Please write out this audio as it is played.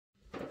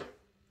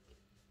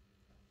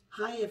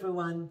Hi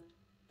everyone,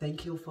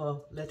 thank you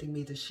for letting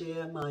me to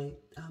share my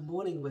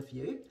morning with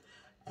you,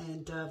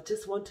 and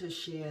just want to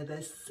share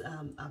this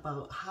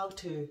about how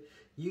to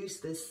use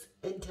this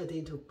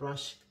interdental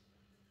brush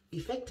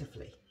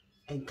effectively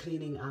and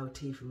cleaning our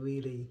teeth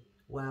really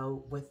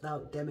well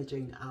without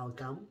damaging our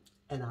gum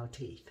and our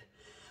teeth.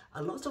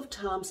 A lot of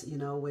times,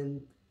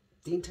 when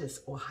dentists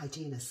or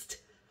hygienists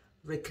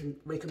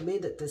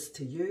recommended this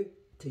to you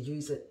to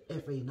use it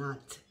every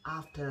night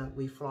after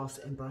we floss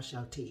and brush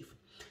our teeth.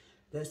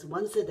 There's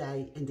once a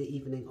day in the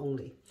evening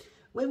only.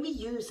 When we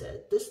use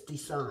it, this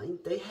design,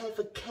 they have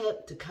a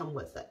cap to come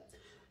with it.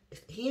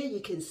 Here you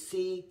can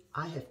see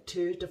I have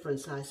two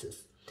different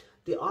sizes.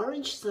 The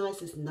orange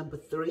size is number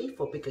 3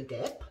 for bigger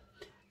gap,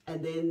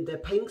 and then the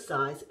pink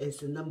size is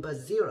the number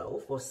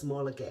 0 for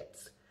smaller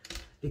gaps.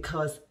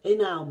 Because in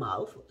our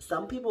mouth,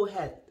 some people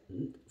have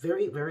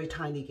very, very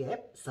tiny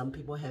gap, some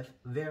people have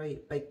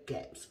very big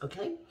gaps,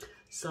 okay?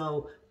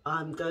 So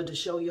I'm going to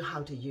show you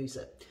how to use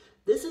it.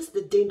 This is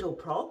the dental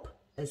prop.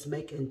 It's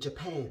made in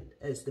Japan.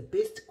 It's the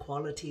best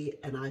quality,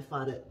 and I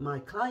find it, my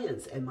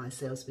clients and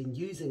myself been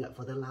using it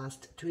for the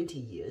last 20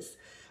 years,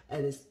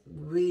 and it's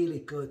really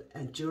good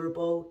and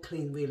durable,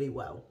 clean really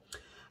well.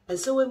 And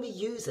so when we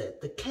use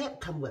it, the cap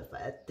come with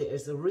it. There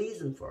is a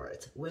reason for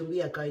it. When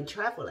we are going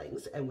traveling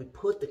and we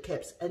put the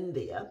caps in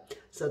there,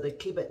 so they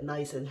keep it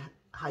nice and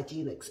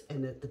hygienic,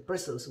 and the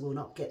bristles will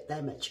not get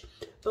damaged.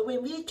 But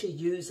when we need to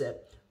use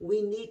it,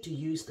 we need to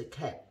use the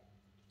cap.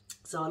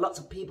 So lots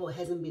of people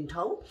hasn't been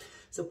told.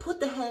 So put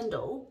the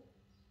handle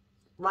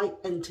right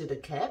into the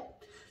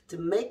cap to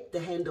make the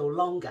handle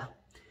longer.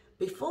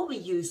 Before we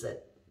use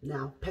it,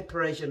 now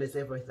preparation is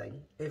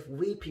everything. If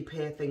we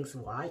prepare things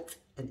right,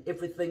 and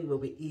everything will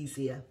be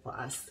easier for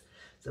us.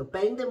 So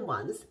bang them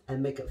once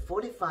and make it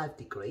 45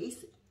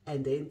 degrees.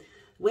 And then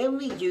when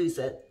we use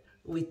it,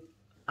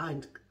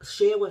 I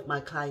share with my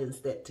clients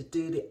that to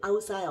do the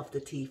outside of the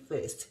teeth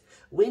first.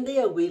 When they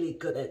are really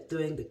good at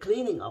doing the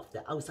cleaning of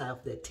the outside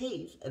of their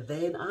teeth,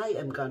 then I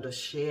am going to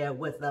share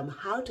with them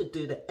how to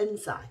do the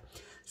inside.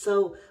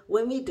 So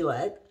when we do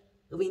it,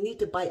 we need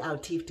to bite our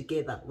teeth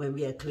together when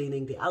we are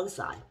cleaning the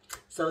outside.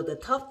 So the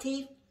top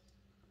teeth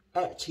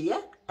edge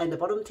here, and the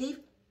bottom teeth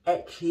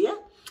edge here,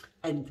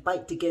 and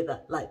bite together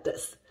like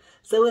this.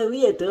 So when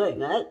we are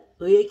doing it,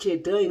 we're actually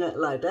doing it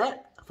like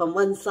that, from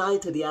one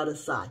side to the other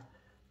side.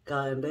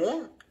 Go in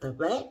there, the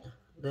back,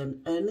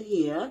 then in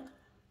here,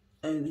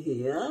 and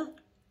here,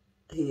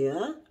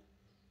 here.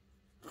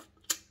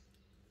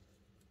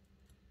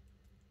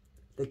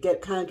 The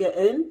gap can't get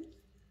in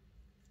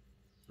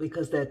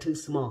because they're too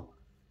small.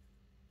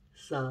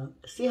 So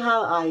see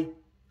how I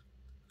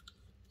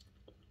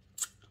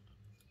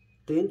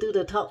then do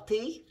the top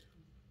teeth?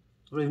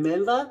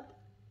 Remember,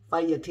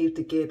 bite your teeth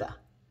together.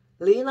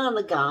 Lean on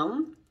the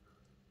gum.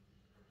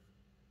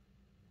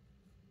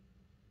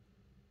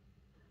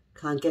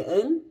 Can't get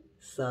in,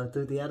 so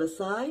do the other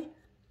side.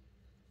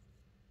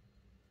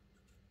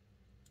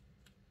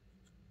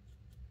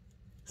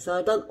 So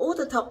I've done all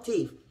the top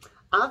teeth.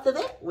 After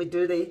that, we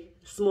do the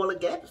smaller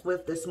gaps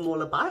with the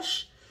smaller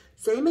brush.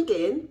 Same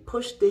again,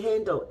 push the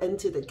handle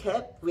into the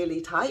cap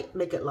really tight,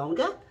 make it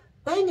longer.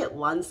 Bang it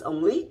once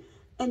only,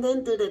 and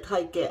then do the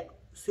tight gap.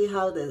 See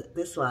how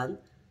this one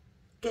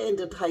get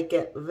into the tight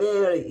gap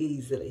very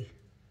easily.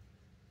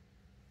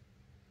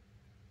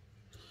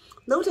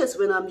 Notice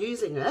when I'm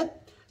using it,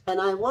 and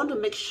I want to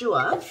make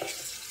sure,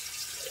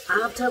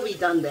 after we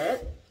done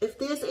that, if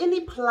there's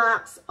any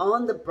plaques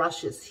on the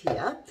brushes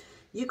here,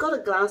 you got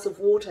a glass of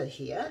water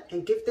here,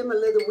 and give them a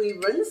little wee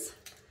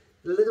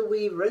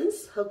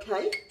rinse,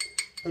 okay?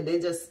 And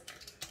then just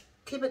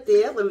keep it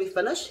there when we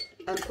finish,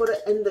 and put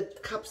it in the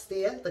cups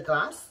there, the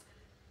glass,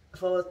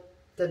 for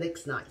the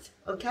next night,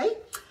 okay?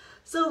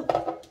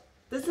 So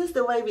this is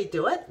the way we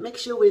do it. Make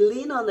sure we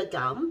lean on the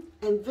gum,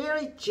 and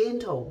very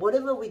gentle,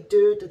 whatever we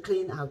do to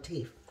clean our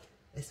teeth.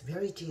 It's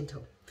very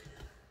gentle.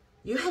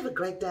 You have a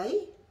great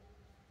day,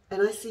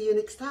 and I see you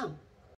next time.